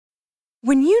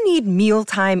When you need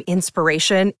mealtime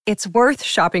inspiration, it's worth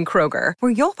shopping Kroger,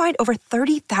 where you'll find over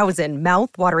 30,000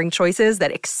 mouth-watering choices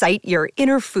that excite your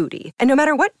inner foodie. And no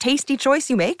matter what tasty choice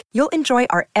you make, you'll enjoy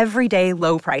our everyday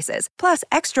low prices, plus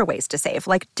extra ways to save,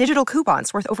 like digital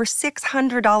coupons worth over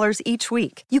 $600 each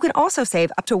week. You can also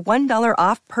save up to $1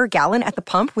 off per gallon at the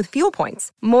pump with fuel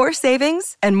points. More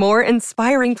savings and more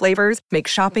inspiring flavors make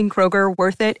shopping Kroger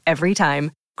worth it every time.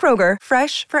 Kroger,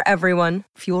 fresh for everyone.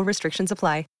 Fuel restrictions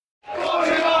apply.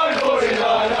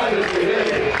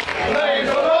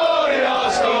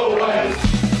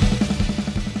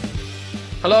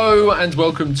 Hello and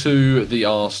welcome to the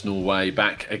Arsenal Way,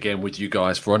 back again with you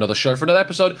guys for another show, for another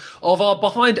episode of our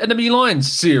Behind Enemy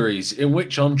Lines series, in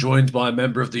which I'm joined by a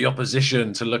member of the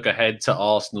opposition to look ahead to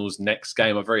Arsenal's next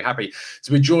game. I'm very happy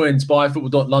to be joined by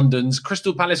Football London's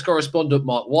Crystal Palace correspondent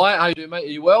Mark Wyatt. How are you doing, mate?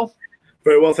 Are you well?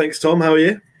 Very well, thanks, Tom. How are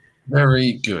you?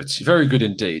 Very good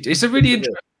indeed. It's a really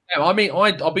interesting. I mean,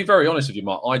 I'll be very honest with you,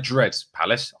 Mark. I dread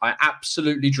Palace. I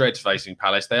absolutely dread facing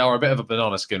Palace. They are a bit of a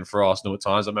banana skin for Arsenal at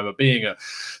times. I remember being at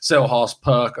Selhurst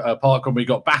Park when we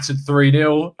got battered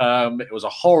 3-0. It was a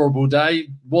horrible day.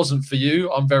 Wasn't for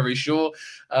you, I'm very sure.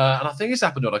 And I think it's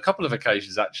happened on a couple of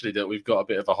occasions, actually, that we've got a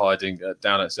bit of a hiding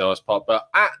down at Selhurst Park. But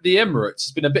at the Emirates,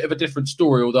 it's been a bit of a different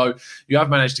story, although you have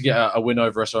managed to get a win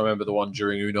over us. I remember the one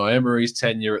during Unai Emery's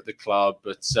tenure at the club.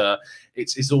 But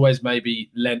it's always maybe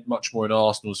lent much more in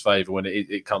Arsenal's favour when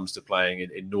it comes to playing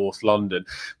in North London.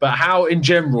 But how, in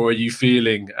general, are you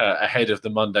feeling ahead of the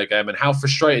Monday game? And how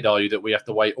frustrated are you that we have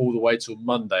to wait all the way till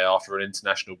Monday after an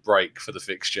international break for the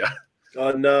fixture?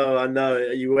 I know.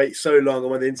 You wait so long, and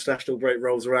when the international break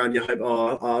rolls around, you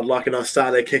hope, I'd like a nice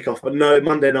Saturday kickoff. But no,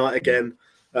 Monday night again.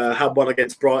 Had one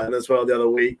against Brighton as well the other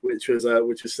week, which was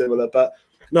similar. But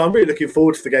no, I'm really looking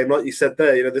forward to the game. Like you said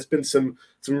there, there's been some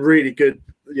really good,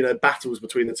 battles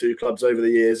between the two clubs over the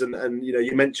years, and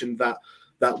you mentioned that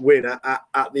win at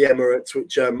the Emirates,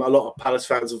 which a lot of Palace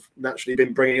fans have naturally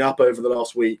been bringing up over the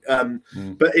last week.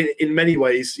 But in many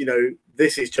ways,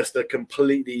 this is just a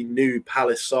completely new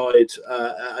Palace side,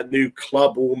 a new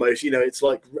club almost. It's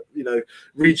like,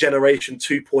 regeneration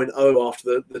 2.0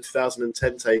 after the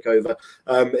 2010 takeover.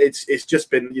 It's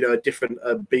just been, a different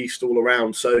beast all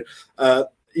around. So,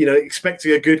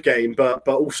 expecting a good game, but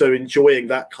also enjoying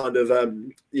that kind of,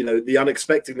 the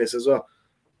unexpectedness as well.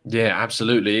 Yeah,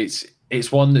 absolutely.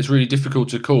 It's one that's really difficult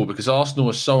to call because Arsenal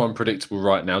are so unpredictable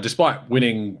right now. Despite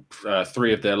winning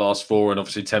 3 of their last 4 and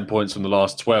obviously 10 points from the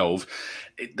last 12,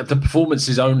 the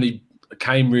performances only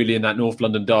came really in that North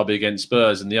London derby against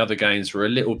Spurs, and the other games were a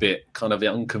little bit kind of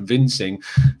unconvincing.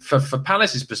 For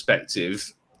Palace's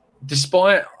perspective,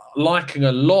 despite liking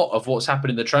a lot of what's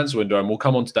happened in the transfer window, and we'll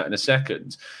come on to that in a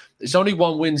second, it's only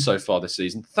 1 win so far this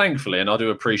season, thankfully, and I do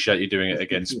appreciate you doing it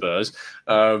against Spurs.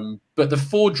 But the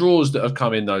 4 draws that have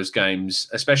come in those games,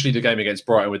 especially the game against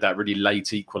Brighton with that really late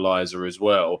equaliser as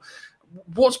well,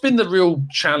 what's been the real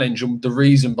challenge and the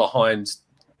reason behind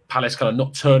Palace kind of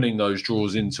not turning those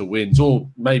draws into wins, or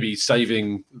maybe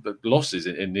saving the losses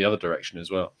in the other direction as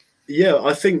well? Yeah,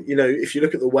 I think, if you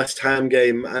look at the West Ham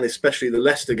game and especially the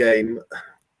Leicester game,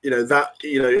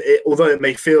 although it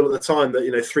may feel at the time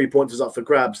that 3 points is up for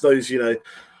grabs, those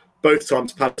both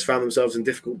times Palace found themselves in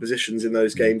difficult positions in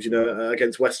those games.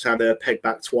 Against West Ham they were pegged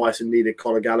back twice and needed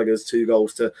Conor Gallagher's 2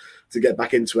 goals to get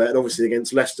back into it, and obviously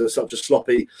against Leicester such a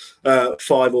sloppy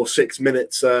 5 or 6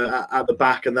 minutes at the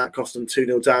back, and that cost them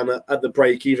 2-0 down at the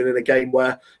break, even in a game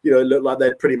where it looked like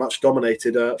they'd pretty much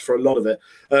dominated for a lot of it.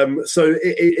 So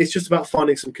it's just about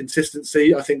finding some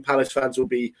consistency. I think Palace fans will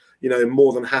be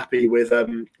more than happy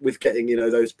with getting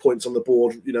those points on the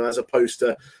board, as opposed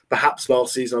to perhaps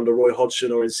last season under Roy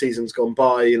Hodgson or in seasons gone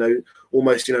by,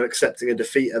 almost accepting a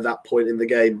defeat at that point in the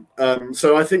game.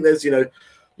 So I think there's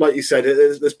like you said,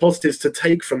 there's positives to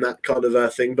take from that kind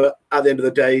of thing, but at the end of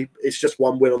the day, it's just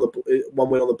one win on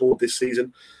the board this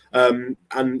season. And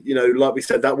like we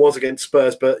said, that was against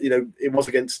Spurs, but it was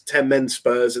against 10 men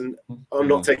Spurs, and I'm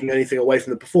not taking anything away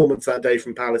from the performance that day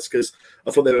from Palace because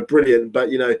I thought they were brilliant, but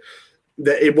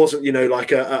it wasn't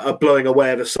like a blowing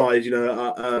away of a side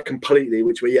completely,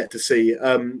 which we're yet to see.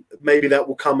 Maybe that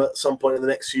will come at some point in the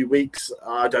next few weeks,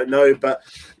 I don't know, but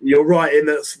you're right in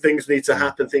that things need to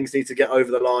happen, things need to get over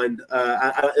the line,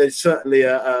 and it's certainly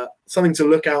something to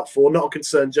look out for. Not a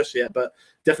concern just yet, but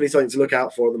definitely something to look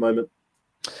out for at the moment.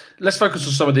 Let's focus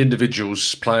on some of the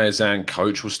individuals, players and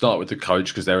coach. We'll start with the coach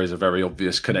because there is a very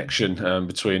obvious connection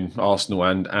between Arsenal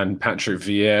and Patrick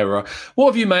Vieira. What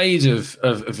have you made of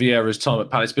Vieira's time at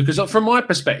Palace? Because from my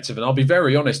perspective, and I'll be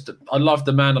very honest, I love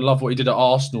the man, I love what he did at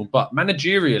Arsenal, but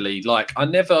managerially,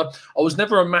 I was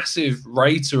never a massive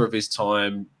rater of his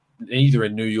time either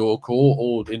in New York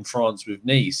or in France with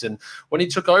Nice. And when he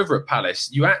took over at Palace,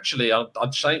 you actually, I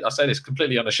say this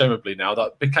completely unashamedly now,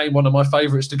 that became one of my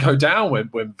favourites to go down when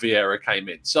Vieira came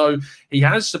in. So he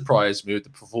has surprised me with the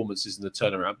performances and the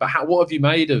turnaround. But what have you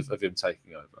made of him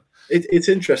taking over? It's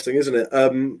interesting, isn't it?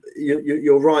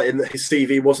 You're right in that his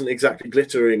CV wasn't exactly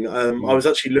glittering. I was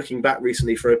actually looking back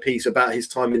recently for a piece about his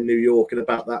time in New York and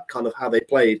about that kind of how they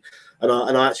played. And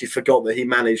I actually forgot that he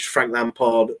managed Frank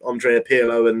Lampard, Andrea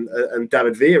Pirlo, and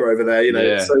David Villa over there.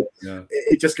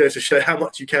 It just goes to show how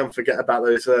much you can forget about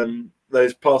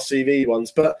those past CV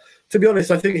ones. But to be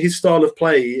honest, I think his style of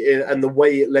play and the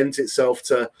way it lent itself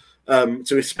to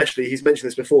especially, he's mentioned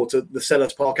this before, to the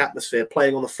Selhurst Park atmosphere,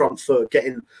 playing on the front foot,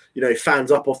 getting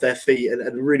fans up off their feet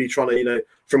and really trying to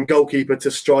from goalkeeper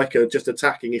to striker, just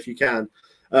attacking if you can.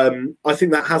 I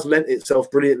think that has lent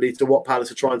itself brilliantly to what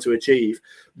Palace are trying to achieve.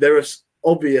 There are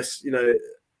obvious,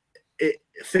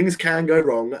 things can go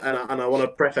wrong, and I want to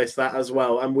preface that as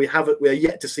well. And we are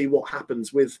yet to see what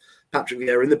happens with Patrick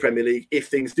Vieira in the Premier League if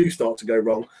things do start to go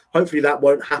wrong. Hopefully that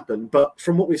won't happen. But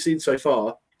from what we've seen so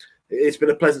far, it's been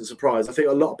a pleasant surprise. I think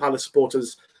a lot of Palace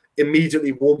supporters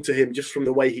immediately warmed to him just from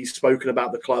the way he's spoken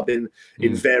about the club in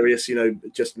various,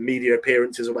 just media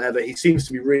appearances or whatever. He seems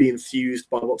to be really enthused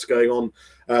by what's going on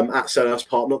at Selhurst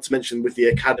Park, not to mention with the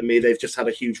academy. They've just had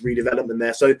a huge redevelopment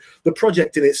there. So the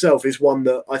project in itself is one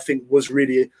that I think was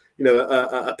really,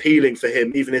 appealing for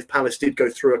him, even if Palace did go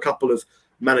through a couple of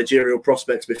managerial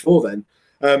prospects before then.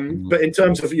 But in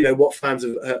terms of what fans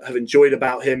have enjoyed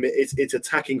about him, it's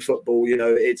attacking football.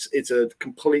 It's a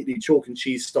completely chalk and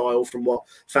cheese style from what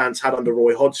fans had under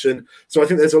Roy Hodgson. So I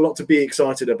think there's a lot to be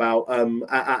excited about. And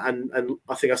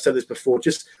I think I said this before,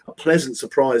 just a pleasant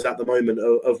surprise at the moment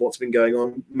of what's been going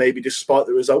on, maybe despite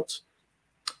the results.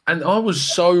 And I was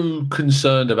so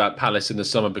concerned about Palace in the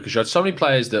summer because you had so many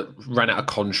players that ran out of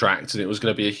contracts and it was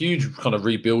going to be a huge kind of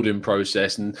rebuilding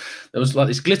process. And there was like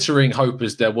this glittering hope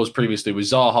as there was previously with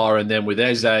Zaha, and then with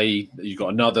Eze, you've got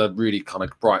another really kind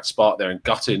of bright spark there, and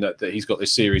gutting that he's got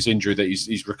this serious injury that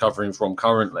he's recovering from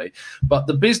currently. But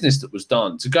the business that was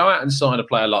done to go out and sign a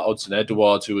player like Odsonne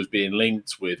Edouard, who was being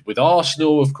linked with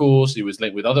Arsenal, of course, he was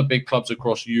linked with other big clubs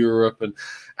across Europe,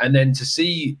 and then to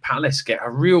see Palace get a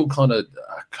real kind of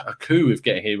a coup of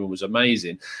getting him was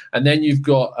amazing. And then you've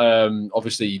got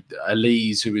obviously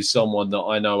Elise, who is someone that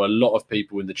I know a lot of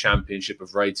people in the Championship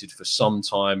have rated for some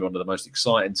time, one of the most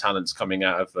exciting talents coming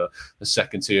out of the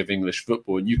second tier of English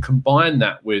football. And you combine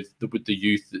that with the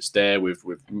youth that's there, with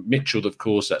Mitchell, of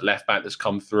course, at left back that's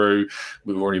come through.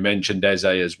 We've already mentioned Eze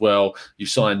as well. You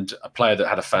signed a player that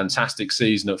had a fantastic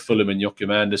season at Fulham in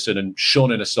Joachim Andersen, and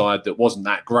shone in a side that wasn't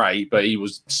that great, but he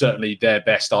was certainly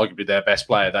arguably their best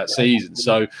player that season.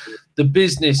 So the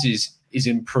business is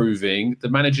improving. The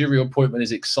managerial appointment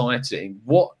is exciting.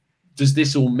 What does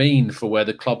this all mean for where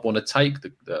the club want to take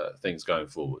the things going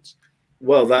forwards?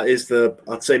 Well, that is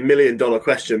I'd say $1 million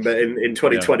question, but in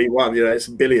 2021, it's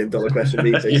 $1 billion question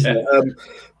these days.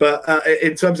 But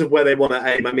in terms of where they want to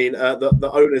aim, I mean, the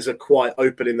owners are quite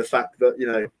open in the fact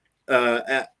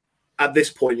that, at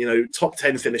this point, top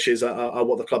 10 finishes are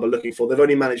what the club are looking for. They've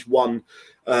only managed one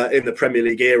in the Premier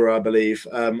League era, I believe,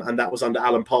 and that was under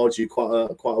Alan Pardew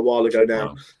quite a while ago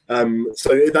now. Wow.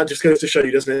 So that just goes to show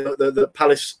you, doesn't it, the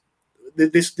Palace,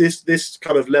 this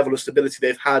kind of level of stability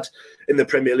they've had in the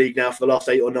Premier League now for the last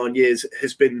 8 or 9 years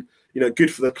has been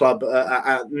good for the club.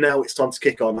 Now it's time to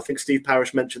kick on. I think Steve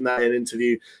Parish mentioned that in an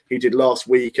interview he did last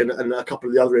week, and a couple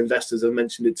of the other investors have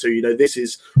mentioned it too. This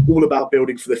is all about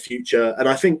building for the future. And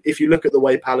I think if you look at the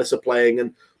way Palace are playing,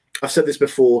 and I've said this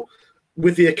before,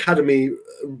 with the academy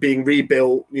being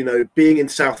rebuilt, being in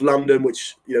South London,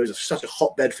 which is such a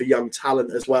hotbed for young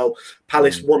talent as well,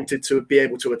 Palace wanted to be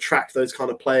able to attract those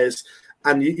kind of players.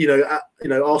 And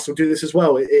Arsenal do this as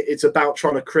well. It's about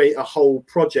trying to create a whole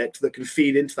project that can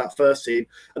feed into that first team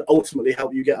and ultimately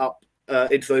help you get up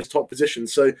into those top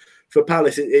positions. So for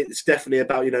Palace, it's definitely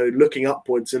about looking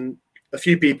upwards. And a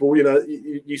few people,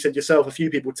 you said yourself, a few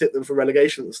people tipped them for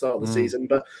relegation at the start of the season,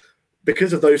 but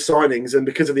because of those signings and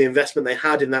because of the investment they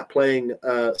had in that playing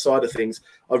side of things,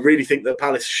 I really think that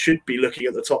Palace should be looking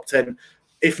at the top 10,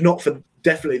 if not for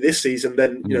definitely this season.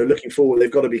 Then looking forward,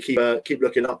 they've got to be keep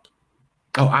looking up.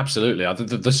 Oh, absolutely.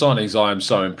 The signings I am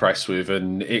so impressed with.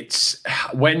 And it's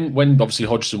when obviously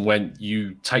Hodgson went,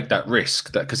 you take that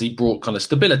risk that because he brought kind of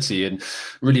stability and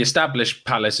really established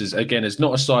Palace as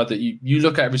not a side that you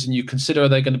look at everything, you consider are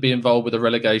they going to be involved with a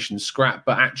relegation scrap,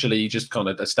 but actually you just kind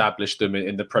of established them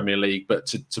in the Premier League. But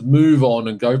to move on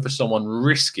and go for someone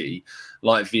risky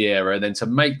like Vieira, and then to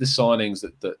make the signings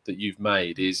that you've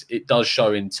made, it does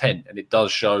show intent, and it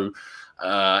does show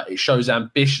It shows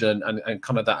ambition and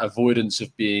kind of that avoidance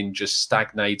of being just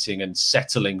stagnating and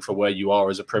settling for where you are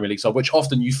as a Premier League side, which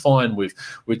often you find with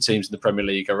teams in the Premier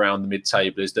League around the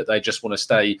mid-table, is that they just want to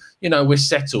stay, we're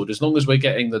settled. As long as we're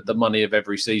getting the money of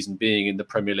every season being in the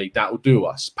Premier League, that will do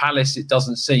us. Palace, it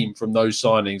doesn't seem from those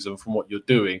signings and from what you're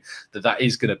doing that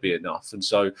is going to be enough. And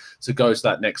so to go to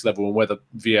that next level, and whether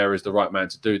Vieira is the right man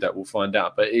to do that, we'll find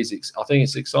out. But I think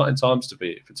it's exciting times to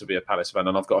be a Palace fan.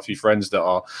 And I've got a few friends that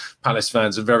are Palace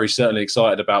fans and very certainly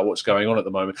excited about what's going on at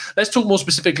the moment. Let's talk more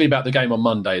specifically about the game on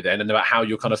Monday then, and about how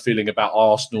you're kind of feeling about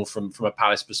Arsenal from a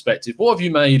Palace perspective. What have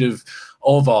you made of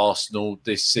Arsenal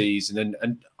this season?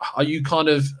 And are you kind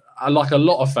of, like a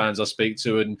lot of fans I speak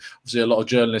to, and obviously a lot of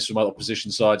journalists from other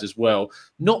opposition sides as well,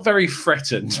 not very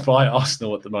threatened by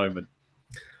Arsenal at the moment?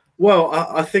 Well,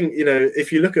 I think,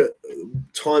 if you look at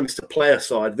times to play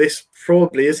aside, this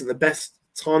probably isn't the best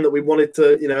time that we wanted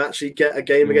to, actually get a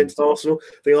game against Arsenal.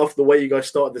 I think after the way you guys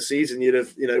started the season, you'd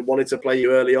have, wanted to play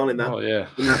you early on in that,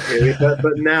 in that period.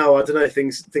 But now, I don't know,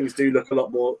 things do look a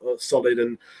lot more solid.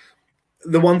 And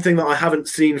the one thing that I haven't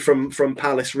seen from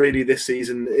Palace really this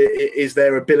season is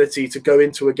their ability to go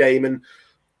into a game, and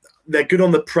they're good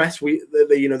on the press.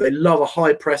 They love a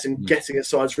high press and getting at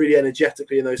sides really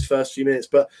energetically in those first few minutes.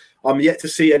 But I'm yet to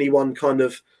see anyone kind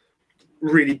of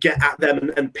really get at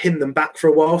them and pin them back for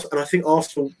a while. And I think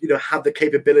Arsenal, have the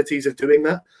capabilities of doing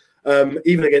that.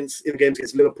 Even in games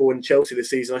against Liverpool and Chelsea this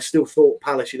season, I still thought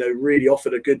Palace, really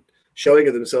offered a good showing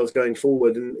of themselves going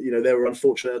forward. And, they were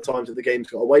unfortunate at times that the games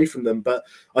got away from them. But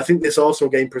I think this Arsenal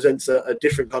game presents a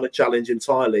different kind of challenge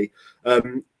entirely.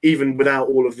 Even without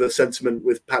all of the sentiment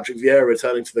with Patrick Vieira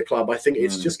returning to the club, I think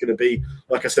it's just going to be,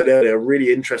 like I said earlier, a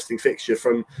really interesting fixture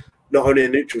from not only a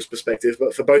neutral's perspective,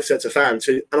 but for both sets of fans.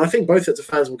 And I think both sets of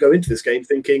fans will go into this game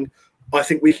thinking, I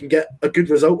think we can get a good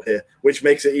result here, which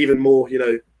makes it even more,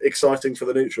 exciting for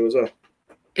the neutral as well.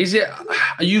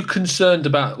 Are you concerned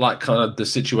about kind of the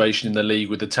situation in the league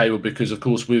with the table? Because of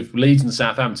course, with Leeds and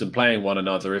Southampton playing one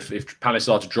another, if Palace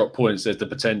are to drop points, there's the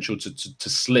potential to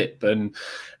slip. And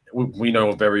we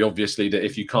know very obviously that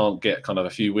if you can't get kind of a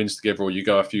few wins together, or you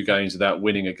go a few games without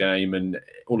winning a game, and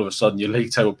all of a sudden your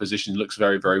league table position looks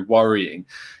very, very worrying.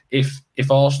 If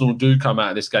Arsenal do come out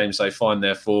of this game, say, find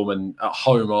their form, and at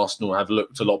home Arsenal have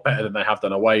looked a lot better than they have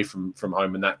done away from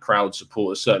home, and that crowd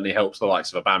support certainly helps the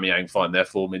likes of Aubameyang find their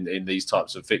form in these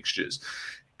types of fixtures.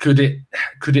 Could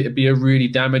it be a really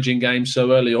damaging game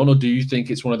so early on, or do you think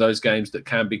it's one of those games that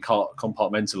can be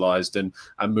compartmentalised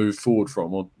and moved forward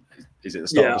from? Or is it the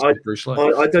start of the slippery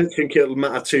slope? I don't think it'll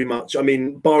matter too much. I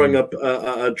mean, barring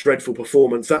a dreadful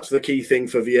performance, that's the key thing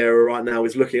for Vieira right now,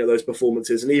 is looking at those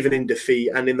performances. And even in defeat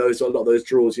and in a lot of those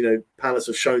draws, Palace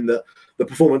have shown that the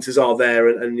performances are there,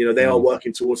 and they are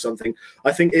working towards something.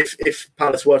 I think if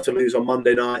Palace were to lose on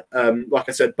Monday night, like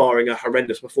I said, barring a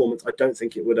horrendous performance, I don't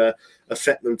think it would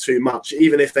affect them too much.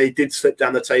 Even if they did slip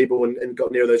down the table and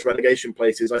got near those relegation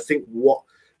places, I think what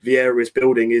Vieira is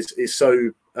building is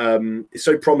so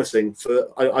promising.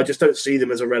 I just don't see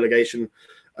them as a relegation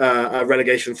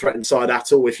threatened side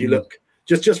at all. If you look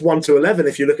just 1 to 11,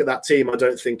 if you look at that team, I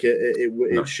don't think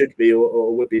it should be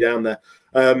or would be down there.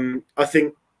 I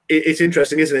think it's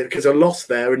interesting, isn't it? Because a loss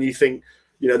there, and you think,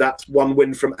 that's one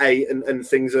win from 8, and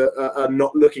things are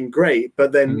not looking great.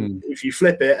 But then if you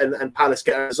flip it and Palace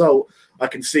get a result, I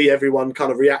can see everyone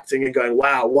kind of reacting and going,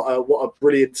 "Wow, what a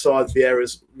brilliant side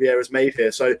Vieira's made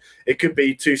here." So it could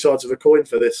be two sides of a coin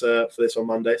for this on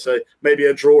Monday. So maybe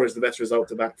a draw is the best result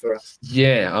to back for us.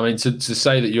 Yeah, I mean, to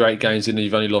say that you're 8 games in and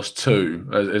you've only lost 2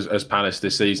 as Palace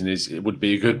this season it would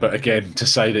be good. But again, to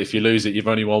say that if you lose it, you've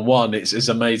only won 1, it's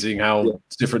amazing how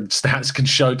different stats can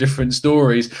show different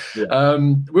stories. Yeah.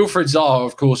 Wilfried Zaha,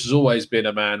 of course, has always been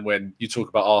a man, when you talk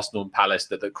about Arsenal and Palace,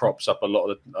 that crops up a lot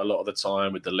of the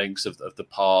time with the links of the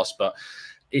past. But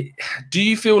do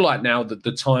you feel like now that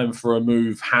the time for a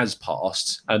move has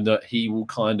passed, and that he will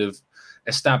kind of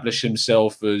establish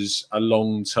himself as a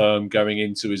long-term, going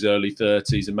into his early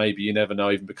 30s, and maybe, you never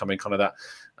know, even becoming kind of that,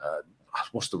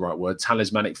 what's the right word,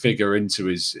 talismanic figure into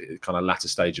his kind of latter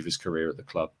stage of his career at the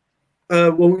club?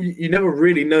 Well, you never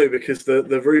really know, because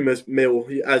the rumours mill,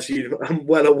 as I'm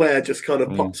well aware, just kind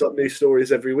of pops up new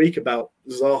stories every week about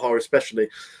Zaha especially.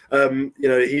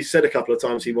 He said a couple of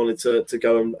times he wanted to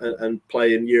go and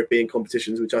play in European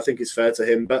competitions, which I think is fair to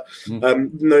him. But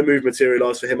no move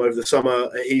materialised for him over the summer.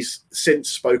 He's since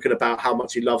spoken about how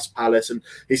much he loves Palace, and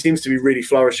he seems to be really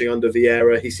flourishing under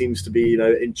Vieira. He seems to be,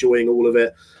 enjoying all of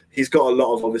it. He's got a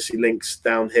lot of, obviously, links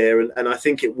down here, and I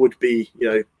think it would be,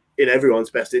 in everyone's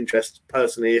best interest,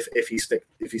 personally, if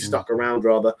he stuck around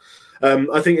rather.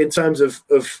 I think in terms of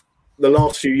the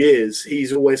last few years,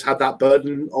 he's always had that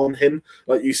burden on him.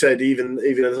 Like you said, even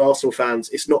as Arsenal fans,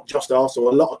 it's not just Arsenal.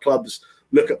 A lot of clubs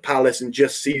look at Palace and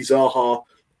just see Zaha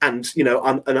and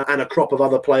a crop of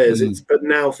other players. But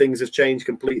now things have changed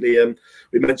completely.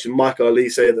 We mentioned Michael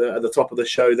Olise at the top of the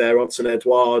show there, Odson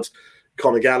Edouard,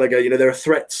 Conor Gallagher. There are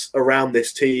threats around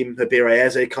this team. Habire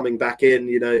Eze coming back in.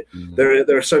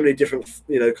 There are so many different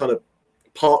kind of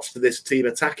parts to this team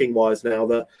attacking wise now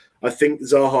that I think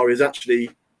Zaha is actually.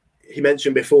 He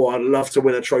mentioned before, I'd love to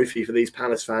win a trophy for these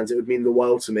Palace fans. It would mean the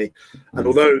world to me. And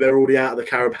although they're already out of the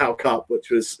Carabao Cup, which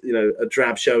was, a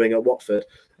drab showing at Watford,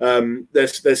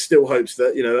 there's still hopes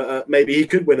that, maybe he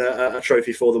could win a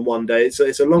trophy for them one day. It's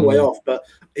a long way off, but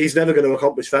he's never going to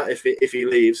accomplish that if he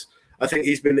leaves. I think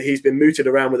he's been mooted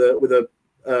around with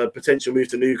a potential move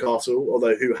to Newcastle,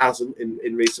 although who hasn't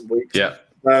in recent weeks. Yeah.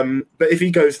 But if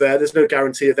he goes there, there's no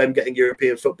guarantee of them getting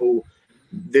European football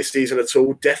this season at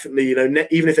all. Definitely,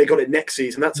 even if they got it next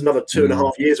season, that's another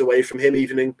 2.5 years away from him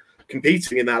even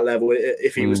competing in that level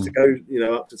if he was to go,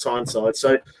 up to Tyneside.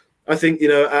 So I think,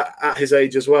 at his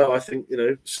age as well, I think,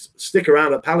 stick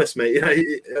around at Palace, mate.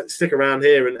 Stick around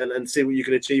here and see what you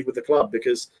can achieve with the club,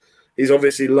 because he's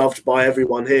obviously loved by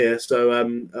everyone here. So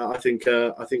I think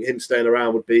him staying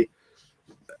around would be,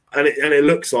 and it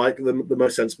looks like the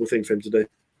most sensible thing for him to do.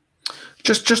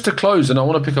 Just to close, and I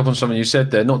want to pick up on something you said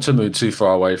there, not to move too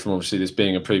far away from obviously this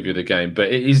being a preview of the game, but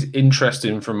it is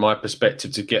interesting from my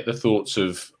perspective to get the thoughts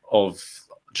of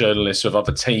journalists of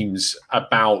other teams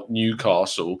about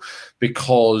Newcastle,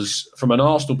 because from an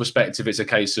Arsenal perspective, it's a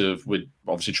case of we're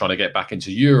obviously trying to get back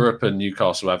into Europe, and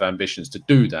Newcastle have ambitions to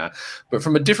do that. But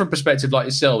from a different perspective, like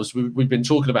yourselves, we've been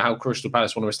talking about how Crystal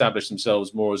Palace want to establish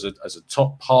themselves more as a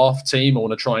top half team. I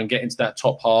want to try and get into that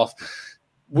top half.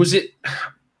 Was it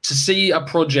to see a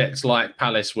project like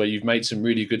Palace where you've made some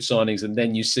really good signings and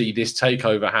then you see this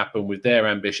takeover happen with their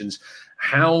ambitions?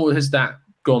 How has that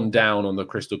gone down on the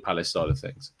Crystal Palace side of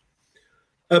things?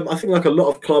 I think like a lot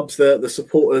of clubs, the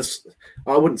supporters,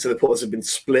 I wouldn't say the supporters have been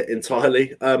split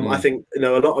entirely. I think, a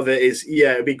lot of it is,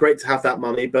 it'd be great to have that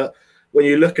money. But when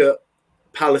you look at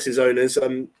Palace's owners,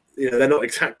 they're not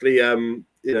exactly,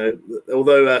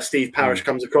 although Steve Parish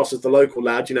comes across as the local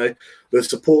lad, the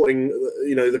supporting,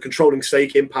 the controlling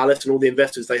stake in Palace and all the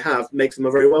investors they have makes them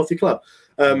a very wealthy club.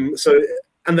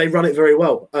 And they run it very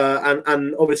well.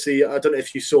 And obviously, I don't know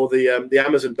if you saw the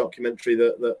Amazon documentary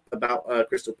that about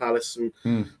Crystal Palace and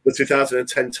the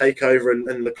 2010 takeover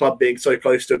and the club being so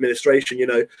close to administration.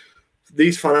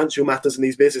 These financial matters and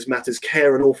these business matters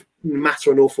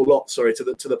matter an awful lot. To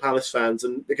the Palace fans,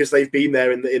 and because they've been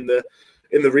there in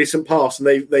the recent past,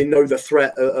 and they know the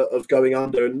threat of going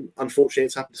under. And unfortunately,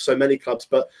 it's happened to so many clubs.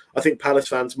 But I think Palace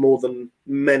fans, more than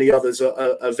many others,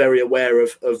 are very aware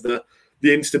of the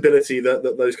instability that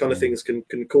those kind of things can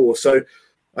cause. So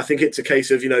I think it's a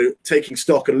case of, taking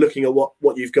stock and looking at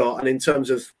what you've got. And in terms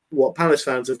of what Palace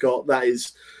fans have got, that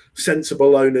is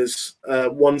sensible owners,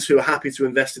 ones who are happy to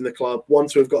invest in the club,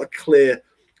 ones who have got a clear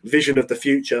vision of the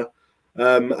future.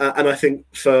 And I think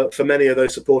for many of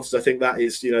those supporters, I think that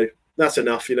is, that's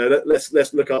enough.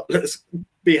 Let's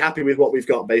be happy with what we've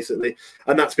got, basically.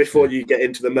 And that's before you get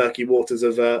into the murky waters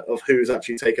of who's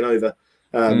actually taken over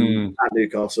at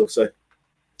Newcastle. So.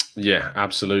 Yeah,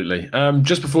 absolutely.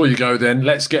 Just before you go then,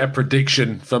 let's get a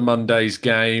prediction for Monday's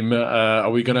game.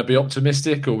 Are we going to be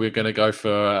optimistic, or we're going to go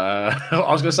for, I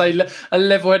was going to say a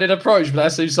level-headed approach, but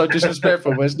that seems so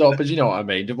disrespectful, but it's not. But you know what I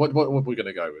mean. What are we going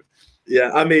to go with?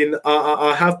 Yeah, I mean,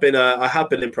 I have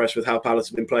been impressed with how Palace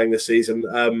have been playing this season,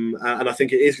 and I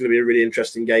think it is going to be a really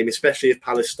interesting game, especially if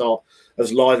Palace start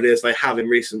as lively as they have in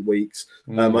recent weeks.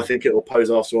 I think it will pose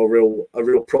Arsenal a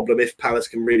real problem if Palace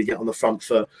can really get on the front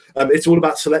foot. It's all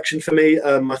about selection for me.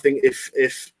 I think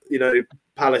if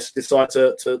Palace decide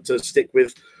to stick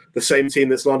with the same team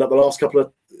that's lined up the last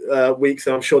couple of weeks,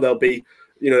 then I'm sure they'll be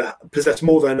possess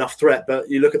more than enough threat. But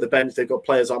you look at the bench, they've got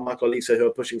players like Michael Olise who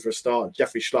are pushing for a start.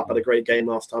 Jeffrey Schlupp had a great game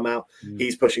last time out.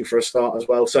 He's pushing for a start as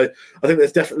well. So I think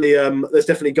there's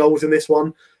definitely goals in this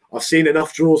one. I've seen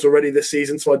enough draws already this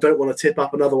season, so I don't want to tip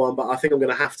up another one, but I think I'm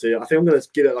going to have to. I think I'm going to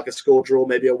give it like a score draw,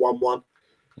 maybe a 1-1.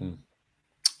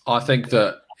 I think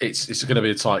that it's going to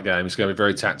be a tight game. It's going to be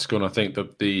very tactical, and I think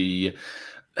that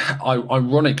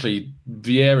ironically,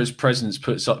 Vieira's presence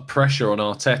puts up pressure on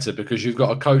Arteta, because you've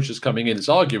got a coach that's coming in. It's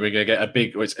arguably going to get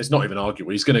it's not even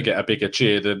arguable. He's going to get a bigger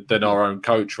cheer than our own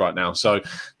coach right now. So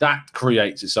that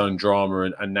creates its own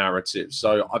drama and narrative.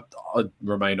 So I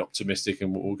remain optimistic,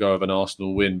 and we'll go with an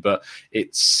Arsenal win. But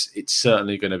it's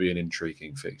certainly going to be an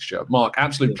intriguing fixture. Mark,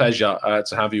 absolute pleasure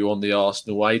to have you on the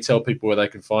Arsenal Way. Tell people where they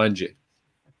can find you.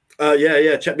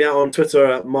 Yeah. Check me out on Twitter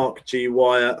at Mark G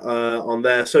Wyatt on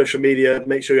there. Social media.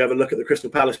 Make sure you have a look at the Crystal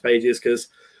Palace pages because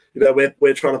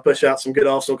we're trying to push out some good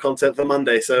Arsenal content for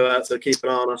Monday. So keep an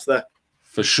eye on us there.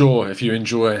 For sure. If you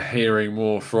enjoy hearing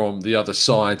more from the other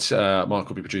side, Mark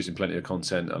will be producing plenty of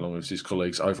content along with his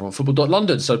colleagues over on Football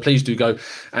London. So please do go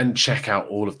and check out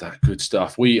all of that good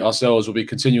stuff. We ourselves will be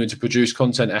continuing to produce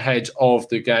content ahead of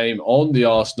the game on the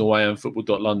Arsenal way and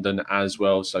Football London as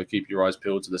well. So keep your eyes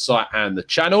peeled to the site and the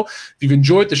channel. If you've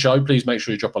enjoyed the show, please make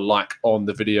sure you drop a like on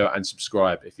the video and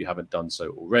subscribe if you haven't done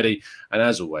so already. And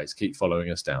as always, keep following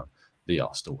us down the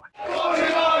Arsenal way.